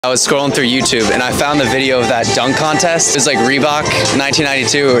I was scrolling through YouTube and I found the video of that dunk contest. It was like Reebok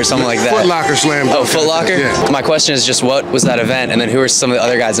 1992 or something like that. Foot Locker slam. Oh, Foot Locker? Yeah. My question is just what was that event, and then who were some of the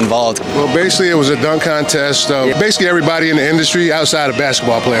other guys involved? Well, basically it was a dunk contest. Basically everybody in the industry outside of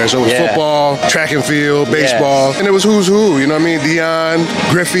basketball players. So it was football, track and field, baseball, and it was who's who. You know what I mean? Dion,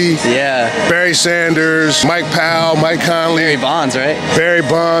 Griffey, Barry Sanders, Mike Powell, Mike Conley. Barry Bonds, right? Barry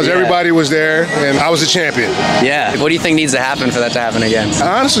Bonds. Everybody was there, and I was the champion. Yeah. What do you think needs to happen for that to happen again?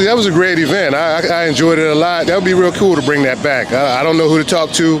 Honestly, that was a great event. I enjoyed it a lot. That would be real cool to bring that back. I don't know who to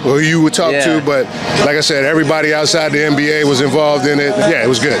talk to or who you would talk to, but like I said, everybody outside the NBA was involved in it. Yeah, it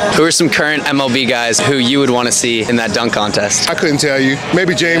was good. Who are some current MLB guys who you would want to see in that dunk contest? I couldn't tell you.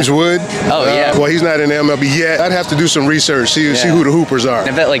 Maybe James Wood. Oh, yeah. Well, he's not in the MLB yet. I'd have to do some research, see who the hoopers are.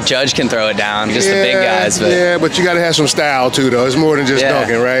 I bet like Judge can throw it down, just the big guys. But yeah, but you got to have some style too, though. It's more than just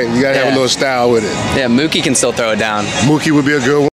dunking, right? You got to have a little style with it. Yeah, Mookie can still throw it down. Mookie would be a good one.